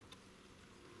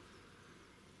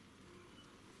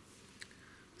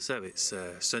So it's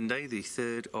Sunday the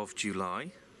 3rd of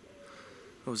July.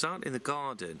 I was out in the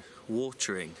garden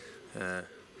watering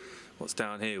what's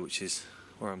down here, which is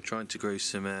where I'm trying to grow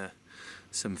some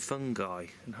fungi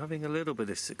and having a little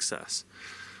bit of success.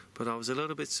 But I was a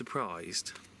little bit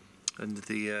surprised under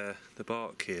the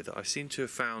bark here that I seem to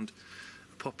have found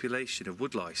a population of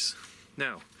woodlice.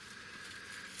 Now,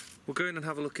 we'll go in and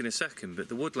have a look in a second, but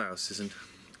the woodlouse is an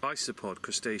isopod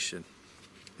crustacean.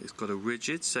 It's got a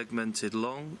rigid, segmented,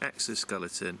 long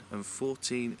exoskeleton and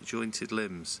 14 jointed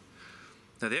limbs.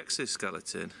 Now the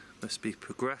exoskeleton must be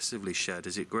progressively shed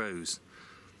as it grows,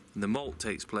 and the moult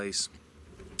takes place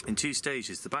in two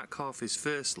stages. The back half is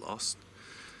first lost,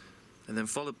 and then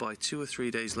followed by 2 or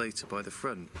 3 days later by the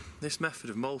front. This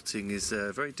method of moulting is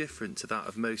very different to that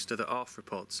of most other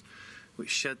arthropods,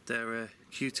 which shed their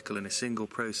cuticle in a single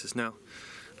process. Now,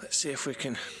 let's see if we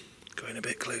can go in a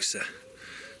bit closer.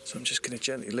 So I'm just going to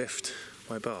gently lift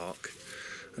my bark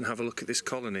and have a look at this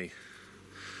colony.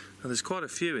 Now there's quite a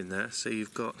few in there, so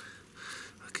you've got,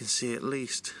 I can see at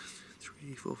least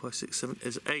 3, 4, 5, 6, 7,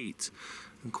 there's 8,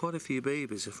 and quite a few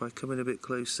babies. If I come in a bit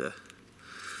closer,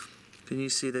 can you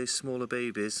see those smaller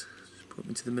babies? Just put them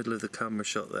into the middle of the camera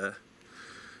shot there.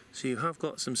 So you have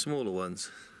got some smaller ones.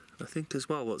 I think as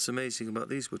well what's amazing about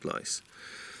these woodlice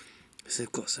is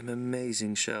they've got some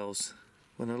amazing shells.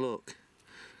 When I look,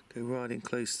 go right in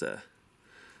close there,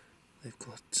 they've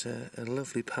got a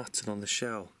lovely pattern on the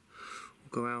shell.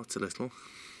 We'll go out a little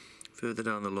further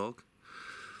down the log.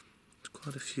 There's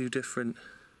quite a few different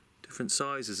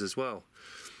sizes as well.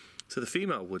 So the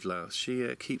female woodlouse, she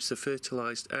keeps the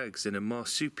fertilised eggs in a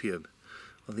marsupium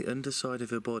on the underside of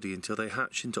her body until they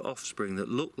hatch into offspring that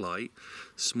look like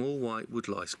small white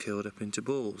woodlice curled up into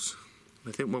balls.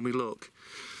 I think when we look,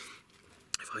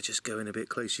 if I just go in a bit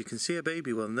close, you can see a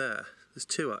baby one there. There's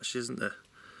 2 actually, isn't there?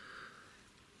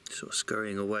 Sort of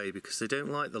scurrying away because they don't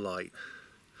like the light.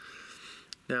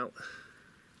 Now,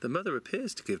 the mother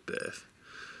appears to give birth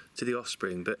to the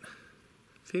offspring, but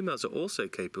females are also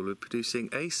capable of producing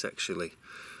asexually,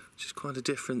 which is quite a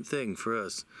different thing for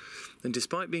us. And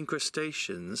despite being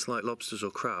crustaceans, like lobsters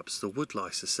or crabs, the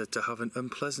woodlice are said to have an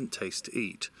unpleasant taste to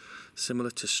eat,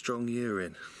 similar to strong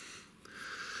urine.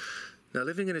 Now,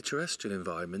 living in a terrestrial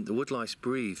environment, the woodlice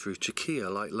breathe through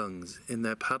trachea-like lungs in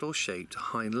their paddle-shaped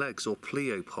hind legs, or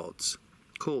pleopods,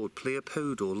 called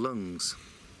pleopodal lungs.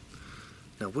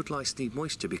 Now, woodlice need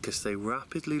moisture because they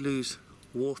rapidly lose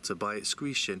water by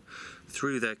excretion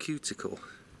through their cuticle,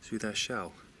 through their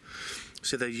shell.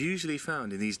 So they're usually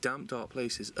found in these damp, dark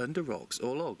places under rocks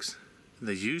or logs. And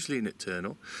they're usually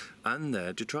nocturnal, and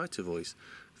they're detritivores,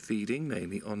 feeding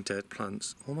mainly on dead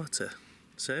plants or matter.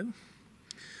 So,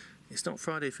 it's not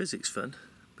Friday physics fun,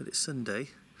 but it's Sunday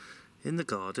in the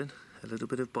garden, a little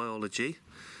bit of biology.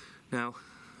 Now,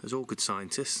 as all good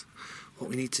scientists, what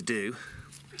we need to do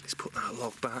is put that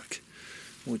log back.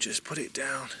 We'll just put it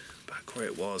down back where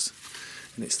it was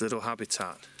in its little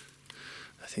habitat.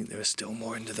 I think there is still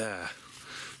more under there.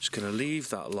 Just going to leave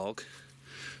that log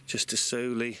just to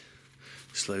slowly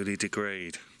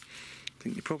degrade. I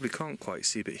think you probably can't quite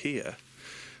see, but here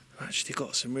I've actually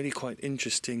got some really quite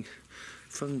interesting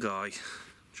fungi.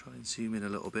 Try and zoom in a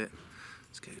little bit.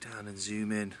 Let's go down and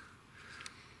zoom in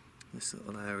this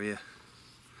little area.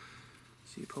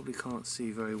 So you probably can't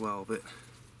see very well, but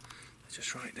they're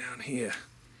just right down here.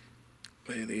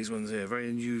 Look at these ones here, very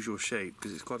unusual shape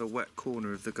because it's quite a wet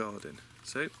corner of the garden.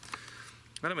 So,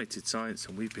 animated science,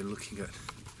 and we've been looking at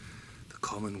the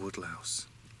common woodlouse.